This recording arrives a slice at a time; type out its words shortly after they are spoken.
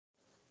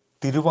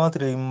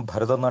തിരുവാതിരയും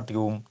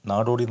ഭരതനാട്യവും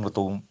നാടോടി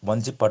നൃത്തവും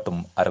വഞ്ചിപ്പാട്ടും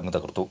അരങ്ങു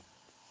തകർത്തു.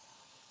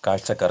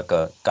 കാഴ്ചക്കാർക്ക്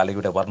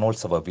കലയുടെ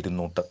വർണ്ണോത്സവ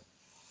വിരുന്നൂട്ട്.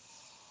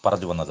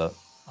 പറഞ്ഞു വന്നത്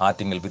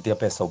ആറ്റിങ്ങൽ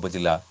വിദ്യാഭ്യാസ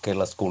ഉപജില്ല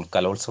Kerala school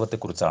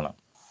കലോത്സവത്തെക്കുറിച്ചാണ്.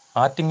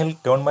 Attingal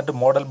government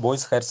model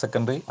boys higher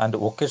secondary and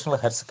vocational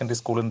higher secondary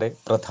സ്കൂളിന്റെ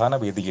പ്രധാന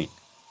വേദിയിൽ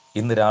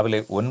ഇന്ന് രാവിലെ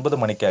 9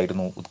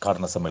 മണിക്കായിരുന്നു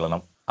ഉദ്ഘാടന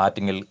സമ്മേളനം.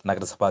 ആറ്റിങ്ങൽ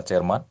നഗരസഭാ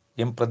ചെയർമാൻ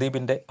എം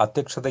പ്രദീപിന്റെ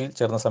അധ്യക്ഷതയിൽ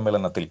ചേർന്ന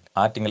സമ്മേളനത്തിൽ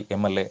Attingal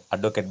MLA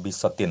advocate B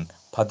Sathyan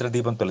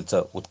ഭദ്രദീപം തെളിച്ച്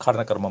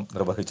ഉദ്ഘാടന കർമ്മം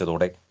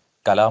നിർവഹിച്ചതോടെ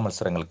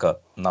കലാമത്സരങ്ങൾക്ക്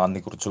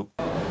നാന്ദി കുറിച്ചു.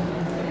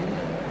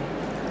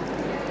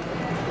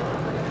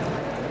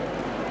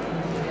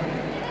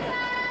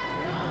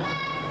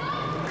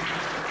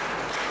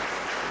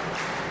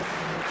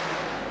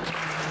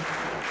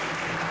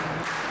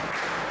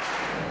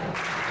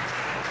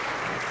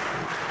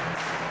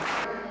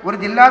 ഒരു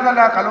ജില്ലാതല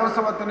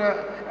കലോത്സവത്തിന്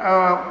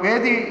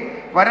വേദി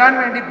വരാൻ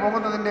വേണ്ടി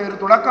പോകുന്നതിൻ്റെ ഒരു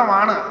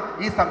തുടക്കമാണ്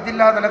ഈ സബ്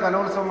ജില്ലാതല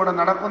കലോത്സവം ഇവിടെ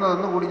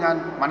നടക്കുന്നതെന്ന് കൂടി ഞാൻ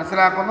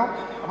മനസ്സിലാക്കുന്നു.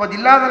 അപ്പോൾ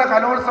ജില്ലാതല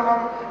കലോത്സവം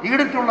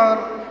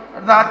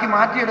ഈടിട്ടുള്ളതാക്കി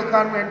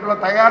മാറ്റിയെടുക്കാൻ വേണ്ടിയുള്ള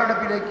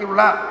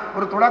തയ്യാറെടുപ്പിലേക്കുള്ള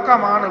ഒരു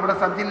തുടക്കമാണ് ഇവിടെ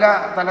സബ് ജില്ലാ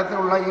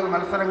തലത്തിലുള്ള ഈ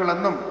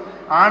മത്സരങ്ങളെന്നും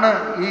ആണ്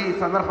ഈ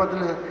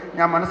സന്ദർഭത്തിൽ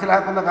ഞാൻ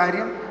മനസ്സിലാക്കുന്ന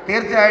കാര്യം.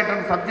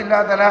 തീർച്ചയായിട്ടും സബ്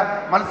ജില്ലാതല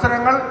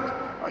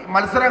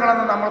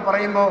മത്സരങ്ങളെന്ന് നമ്മൾ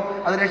പറയുമ്പോൾ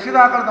അത്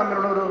രക്ഷിതാക്കൾ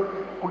തമ്മിലുള്ള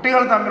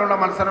കുട്ടികൾ തമ്മിലുള്ള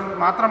മത്സരം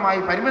മാത്രമായി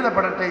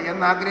പരിമിതപ്പെടട്ടെ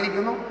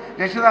എന്നാഗ്രഹിക്കുന്നു.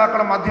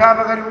 രക്ഷിതാക്കളും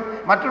അധ്യാപകരും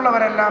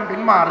മറ്റുള്ളവരെല്ലാം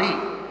പിന്മാറി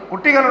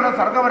കുട്ടികളുടെ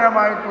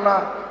സർഗപരമായിട്ടുള്ള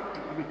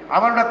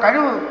അവരുടെ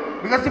കഴിവ്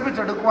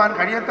വികസിപ്പിച്ചെടുക്കുവാൻ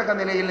കഴിയത്തക്ക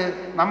നിലയിൽ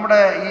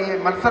നമ്മുടെ ഈ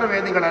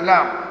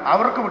മത്സരവേദികളെല്ലാം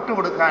അവർക്ക്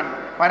വിട്ടുകൊടുക്കാൻ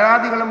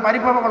പരാതികളും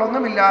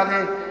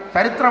പരിഭവങ്ങളൊന്നുമില്ലാതെ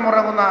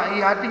ചരിത്രമുറങ്ങുന്ന ഈ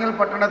ആറ്റിങ്ങൽ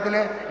പട്ടണത്തിൽ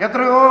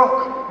എത്രയോ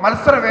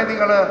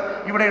മത്സരവേദികൾ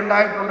ഇവിടെ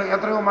ഉണ്ടായിട്ടുണ്ട്,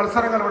 എത്രയോ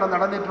മത്സരങ്ങൾ ഇവിടെ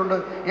നടന്നിട്ടുണ്ട്.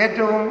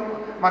 ഏറ്റവും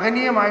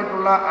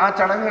മഹനീയമായിട്ടുള്ള ആ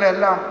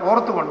ചടങ്ങുകളെല്ലാം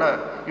ഓർത്തുകൊണ്ട്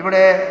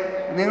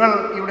നിങ്ങൾ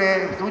ഇവിടെ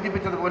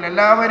സൂചിപ്പിച്ചതുപോലെ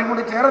എല്ലാവരും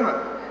കൂടി ചേർന്ന്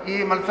ഈ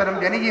മത്സരം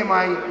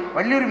ജനകീയമായി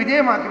വലിയൊരു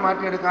വിജയമാക്കി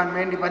മാറ്റിയെടുക്കാൻ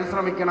വേണ്ടി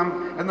പരിശ്രമിക്കണം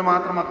എന്ന്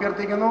മാത്രം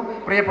അഭ്യർത്ഥിക്കുന്നു.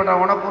 പ്രിയപ്പെട്ട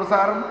ഓണക്കൂർ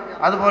സാറും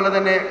അതുപോലെ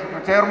തന്നെ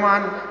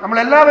ചെയർമാൻ,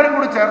 നമ്മളെല്ലാവരും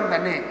കൂടി ചേർന്ന്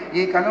തന്നെ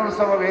ഈ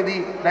കലോത്സവ വേദി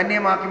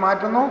ധന്യമാക്കി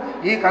മാറ്റുന്നു.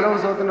 ഈ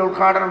കലോത്സവത്തിൻ്റെ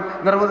ഉദ്ഘാടനം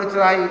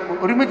നിർവഹിച്ചതായി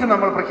ഒരുമിച്ച്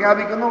നമ്മൾ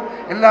പ്രഖ്യാപിക്കുന്നു.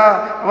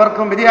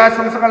 എല്ലാവർക്കും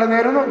വിജയാശംസകൾ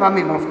നേരുന്നു.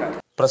 നന്ദി, നമസ്കാരം.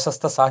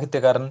 പ്രശസ്ത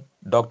സാഹിത്യകാരൻ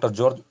ഡോക്ടർ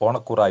ജോർജ്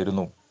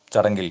ഓണക്കൂറായിരുന്നു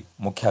ചടങ്ങിൽ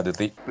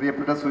മുഖ്യാതിഥി.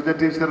 പ്രിയപ്പെട്ട സുജ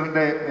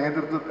ടീച്ചറിന്റെ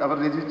നേതൃത്വത്തിൽ അവർ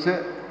രചിച്ച്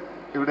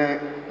ഇവിടെ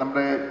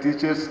നമ്മുടെ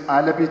ടീച്ചേഴ്സ്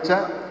ആലപിച്ച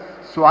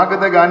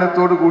സ്വാഗത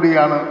ഗാനത്തോടു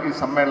കൂടിയാണ് ഈ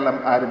സമ്മേളനം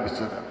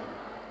ആരംഭിച്ചത്.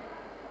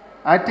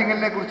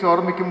 ആറ്റിങ്ങലിനെ കുറിച്ച്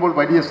ഓർമ്മിക്കുമ്പോൾ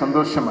വലിയ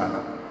സന്തോഷമാണ്.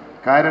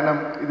 കാരണം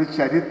ഇത്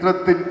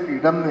ചരിത്രത്തിൽ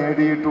ഇടം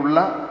നേടിയിട്ടുള്ള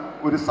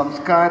ഒരു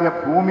സംസ്കാര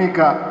ഭൂമിക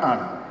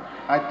ആണ്.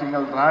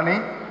 ആറ്റിങ്ങൽ റാണി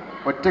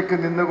ഒറ്റയ്ക്ക്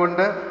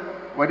നിന്നുകൊണ്ട്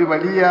ഒരു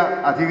വലിയ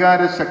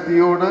അധികാര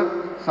ശക്തിയോട്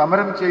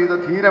സമരം ചെയ്ത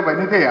ധീര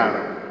വനിതയാണ്.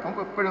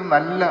 നമുക്ക് എപ്പോഴും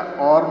നല്ല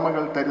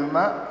ഓർമ്മകൾ തരുന്ന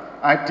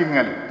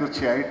ആറ്റിങ്ങൽ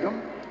തീർച്ചയായിട്ടും.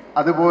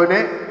 അതുപോലെ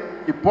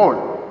ഇപ്പോൾ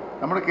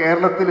നമ്മുടെ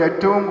കേരളത്തിൽ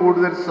ഏറ്റവും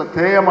കൂടുതൽ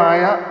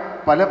ശ്രദ്ധേയമായ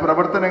പല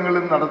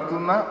പ്രവർത്തനങ്ങളും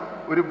നടത്തുന്ന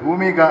ഒരു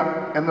ഭൂമിക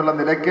എന്നുള്ള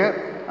നിലയ്ക്ക്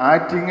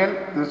ആറ്റിങ്ങൽ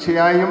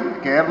തീർച്ചയായും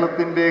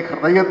കേരളത്തിൻ്റെ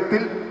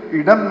ഹൃദയത്തിൽ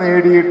ഇടം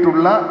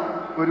നേടിയിട്ടുള്ള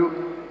ഒരു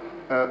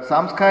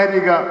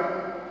സാംസ്കാരിക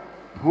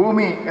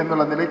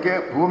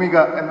ഭൂമിക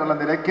എന്നുള്ള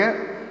നിലയ്ക്ക്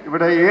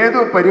ഇവിടെ ഏതു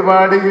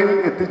പരിപാടിയിൽ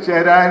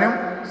എത്തിച്ചേരാനും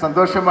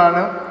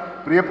സന്തോഷമാണ്.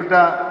 പ്രിയപ്പെട്ട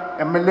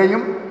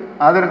MLAയും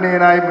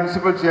ആദരണീയനായ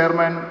municipal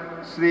chairman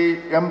Shri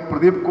M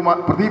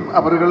Pradeep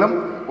അവറുകളും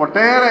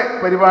ഒട്ടേറെ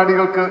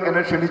പരിപാടികൾക്ക്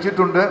എന്നെ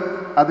ക്ഷണിച്ചിട്ടുണ്ട്.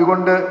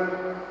 അതുകൊണ്ട്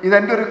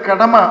ഇതെൻ്റെ ഒരു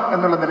കടമ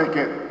എന്നുള്ള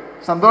നിലയ്ക്ക്,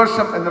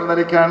 സന്തോഷം എന്നുള്ള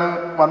നിലയ്ക്കാണ്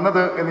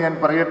വന്നത് എന്ന് ഞാൻ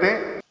പറയട്ടെ.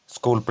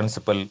 School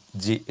principal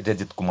G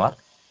Rajith Kumar,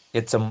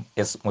 HM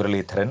S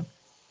Muraleedharan,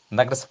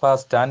 നഗരസഭാ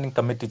standing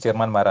committee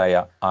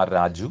ചെയർമാൻമാരായ R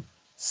Raju,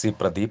 C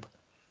Pradeep,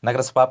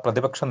 നഗരസഭാ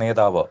പ്രതിപക്ഷ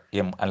നേതാവ്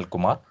M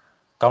Anilkumar,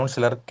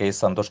 councillor K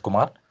Santhosh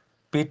Kumar,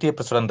 PTA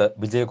president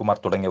Vijayakumar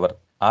തുടങ്ങിയവർ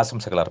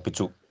ആശംസകൾ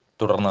അർപ്പിച്ചു.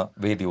 തുടർന്ന്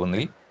വേദി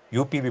 1-ൽ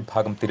UP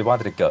വിഭാഗം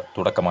തിരുവാതിരയ്ക്ക്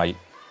തുടക്കമായി.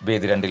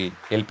 വേദി 2-ൽ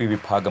LP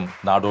വിഭാഗം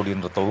നാടോടി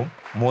നൃത്തവും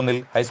 3-ൽ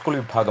ഹൈസ്കൂൾ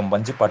വിഭാഗം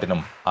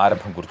വഞ്ചിപ്പാട്ടിനും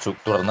ആരംഭം കുറിച്ചു.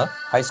 തുടർന്ന്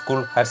ഹൈസ്കൂൾ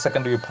ഹയർ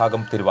സെക്കൻഡറി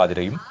വിഭാഗം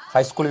തിരുവാതിരയും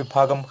ഹൈസ്കൂൾ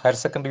വിഭാഗം ഹയർ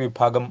സെക്കൻഡറി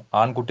വിഭാഗം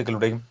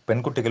ആൺകുട്ടികളുടെയും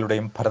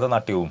പെൺകുട്ടികളുടെയും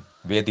ഭരതനാട്യവും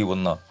വേദി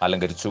 1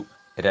 അലങ്കരിച്ചു.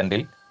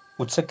 2-ൽ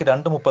ഉച്ചയ്ക്ക്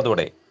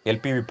 2:30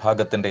 LP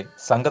വിഭാഗത്തിന്റെ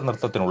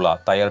സംഘനൃത്തത്തിനുള്ള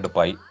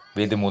തയ്യാറെടുപ്പായി.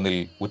 വേദി 3-ൽ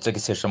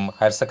ഉച്ചയ്ക്ക് ശേഷം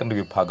ഹയർ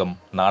സെക്കൻഡറി വിഭാഗം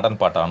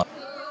നാടൻപാട്ടാണ്.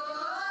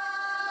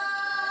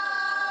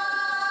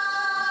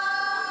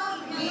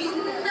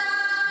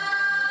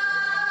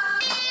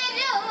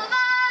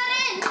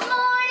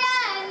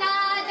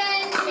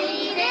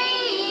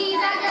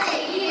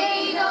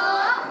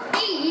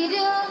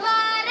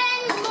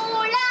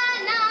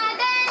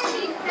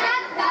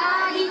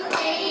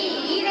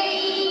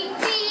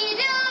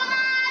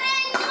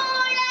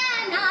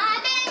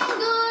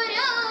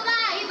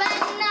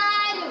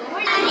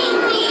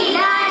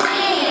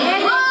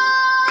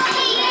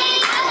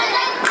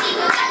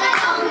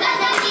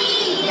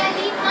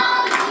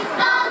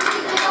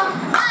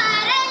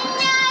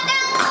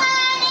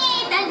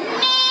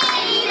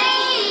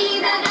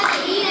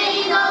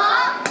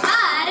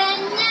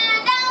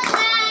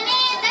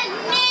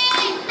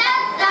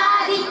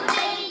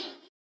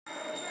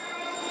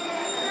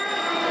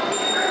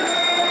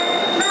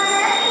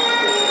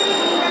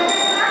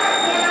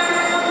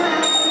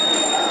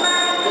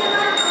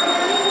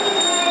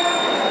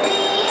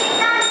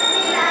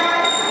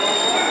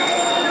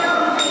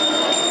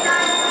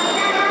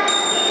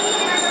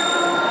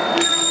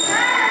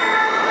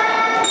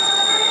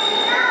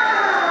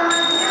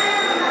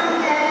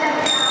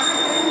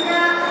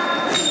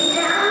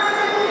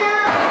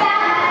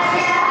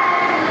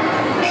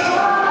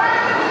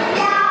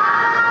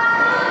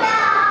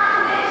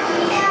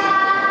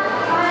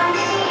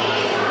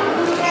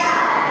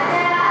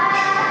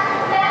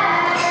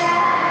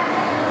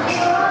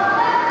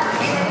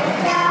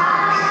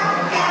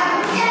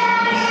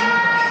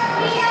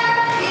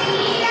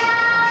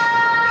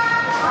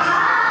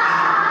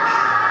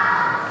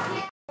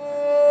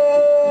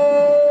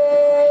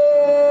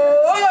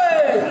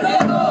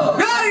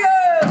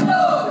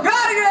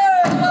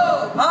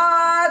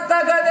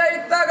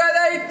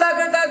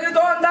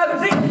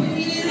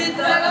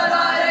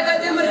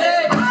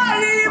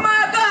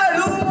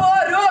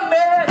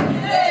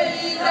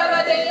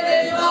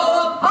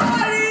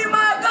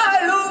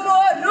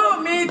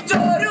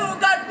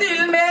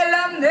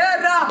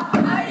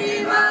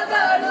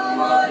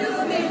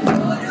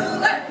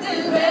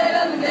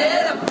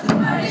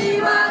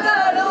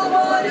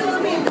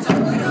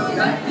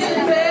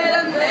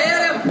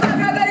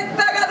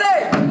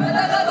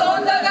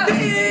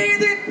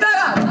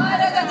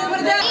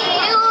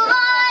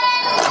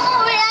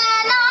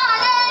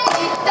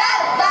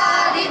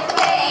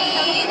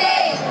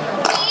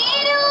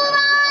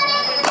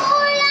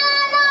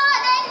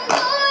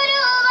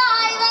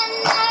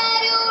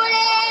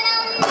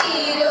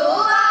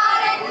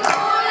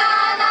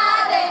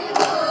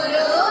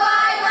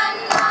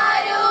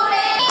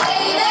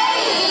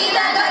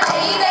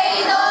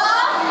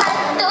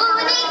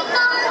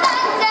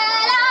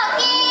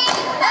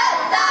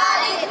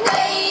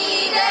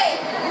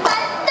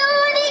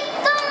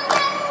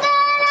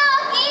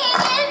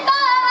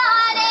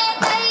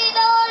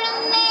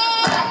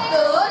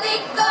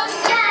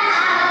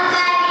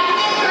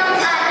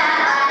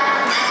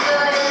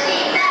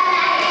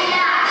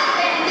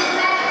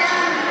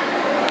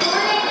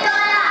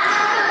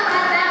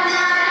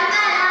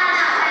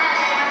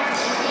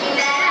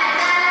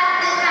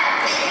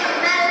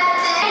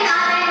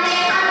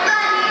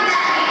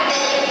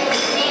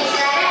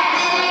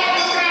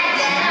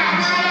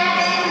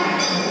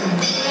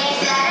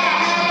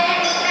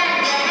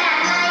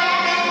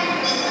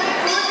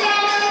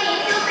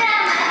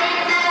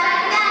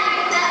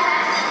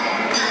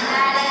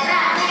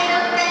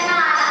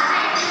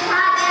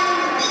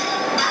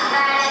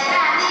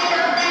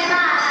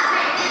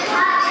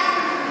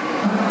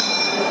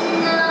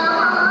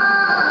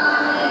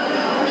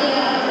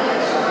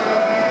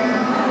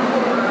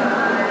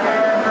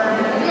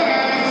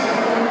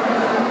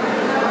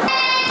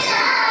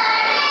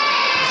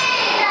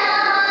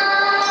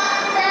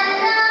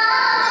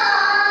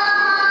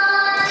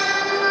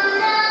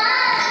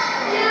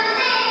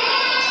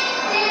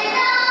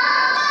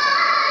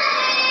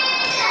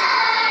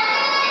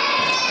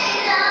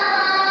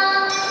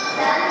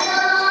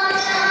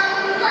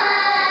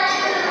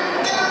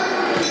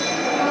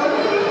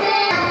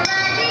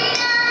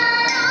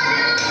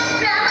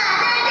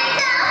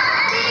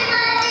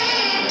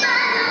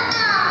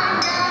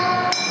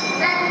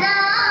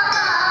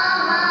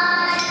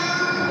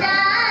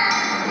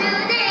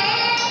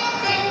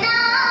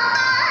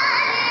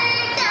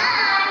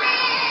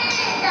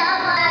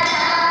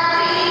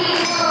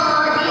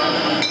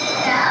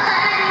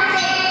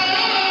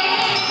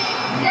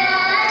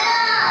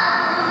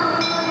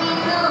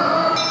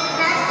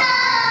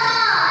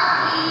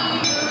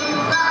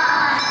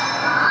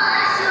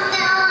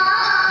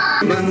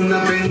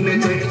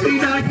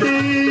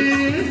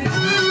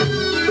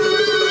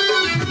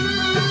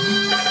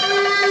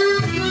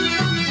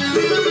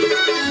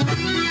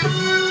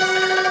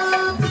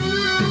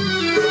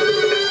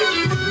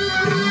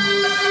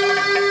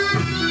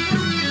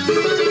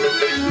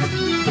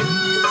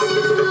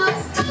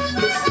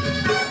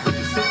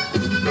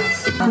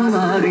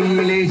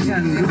 കന്യാകുമാരിയിലെ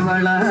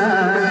ശംഖുവള,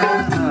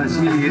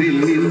 കാശ്മീരിൽ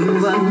നിന്നു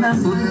വന്ന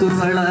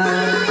പുത്തുവള.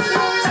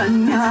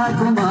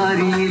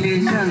 കന്യാകുമാരിയിലെ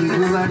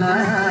ശംഖുവള,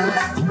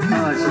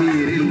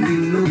 കാശ്മീരിൽ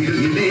നിന്നു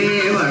ഇരുകിലേ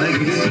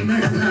വളകിൽ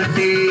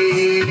നടന്നാട്ടേ,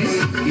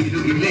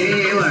 ഇരുകിലേ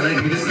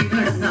വളകിൽ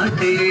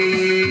നടന്നാട്ടേ.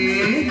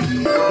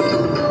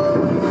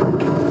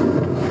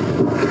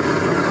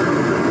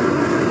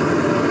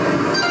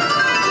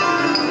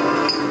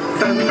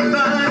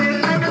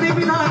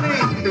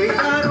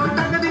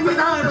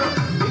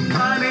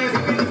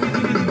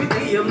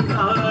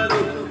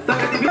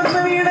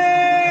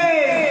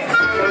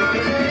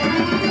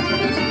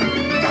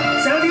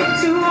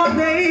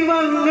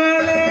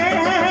 ദൈവങ്ങളെ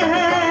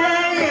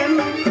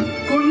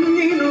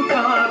കുഞ്ഞിനു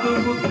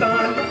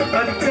കാതുകുത്താൻ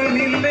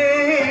അച്ഛനില്ലേ,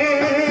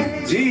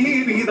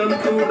 ജീവിതം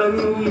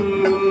തുടങ്ങും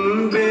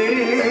മുൻപേ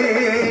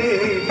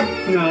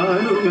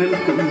ഞാനുമൻ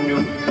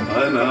കുഞ്ഞും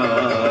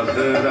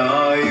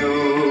അനാഥരായോ.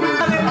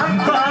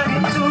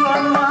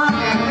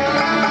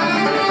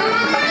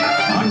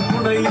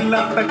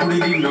 ആൺകുടയില്ലാത്ത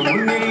കുടിലിനു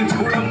മുന്നിൽ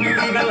ചൂളം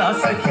വിളികൾ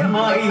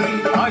അസഖ്യമായി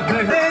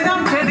ആഗ്രഹം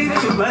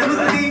ക്ഷണിച്ചു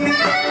വരുത്തി.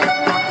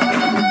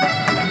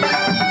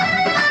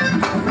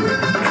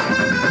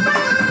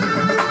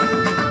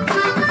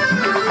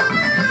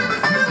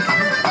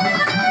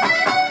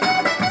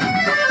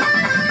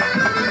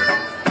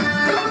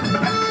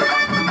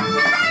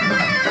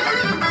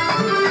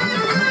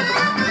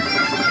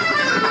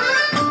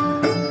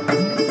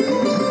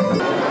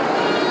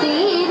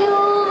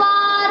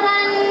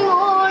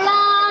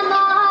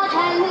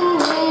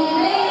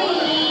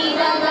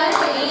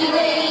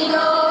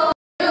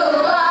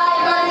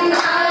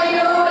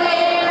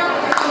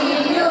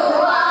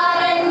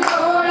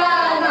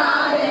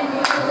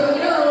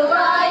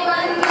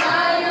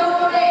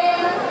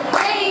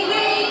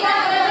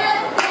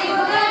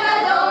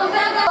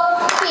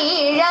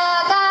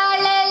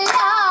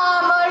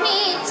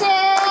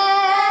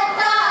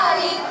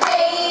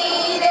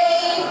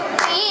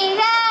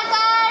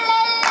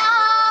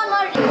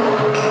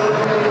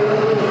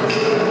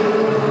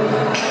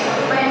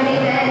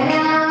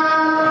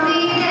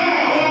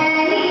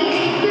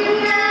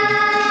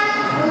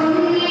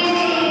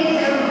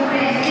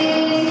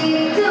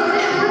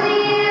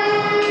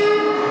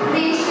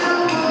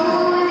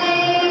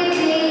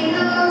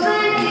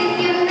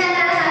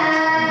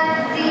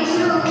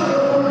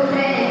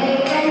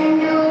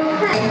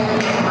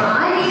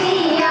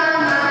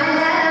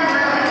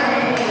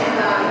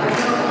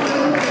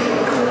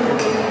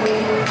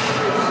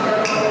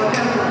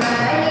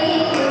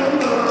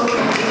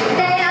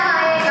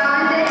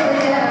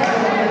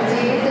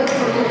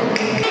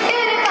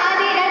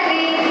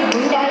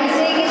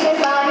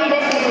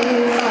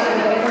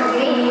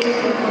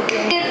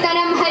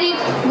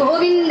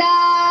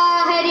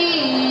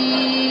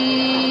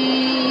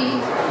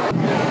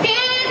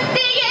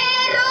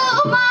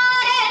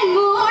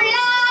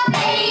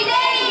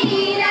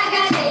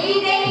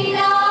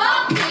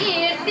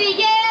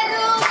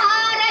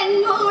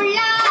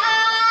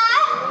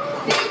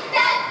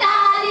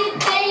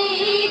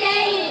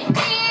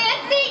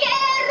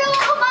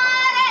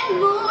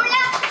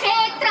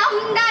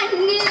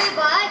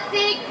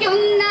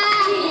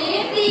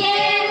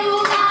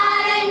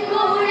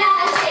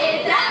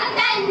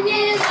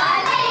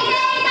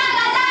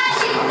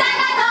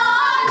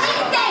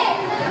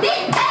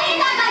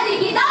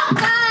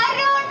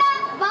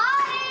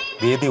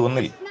 വേദി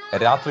 1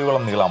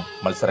 രാത്രിയോളം നീളാം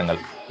മത്സരങ്ങൾ.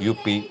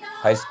 UP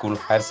ഹൈസ്കൂൾ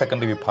ഹയർ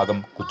സെക്കൻഡറി വിഭാഗം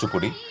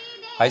കുച്ചുപ്പുടി,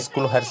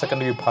 ഹൈസ്കൂൾ ഹയർ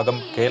സെക്കൻഡറി വിഭാഗം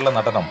കേരള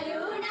നടനം,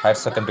 ഹയർ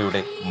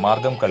സെക്കൻഡറിയുടെ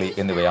മാർഗം കളി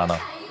എന്നിവയാണ്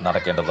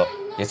നടക്കേണ്ടത്.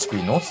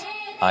 HP news,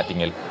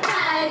 Attingal.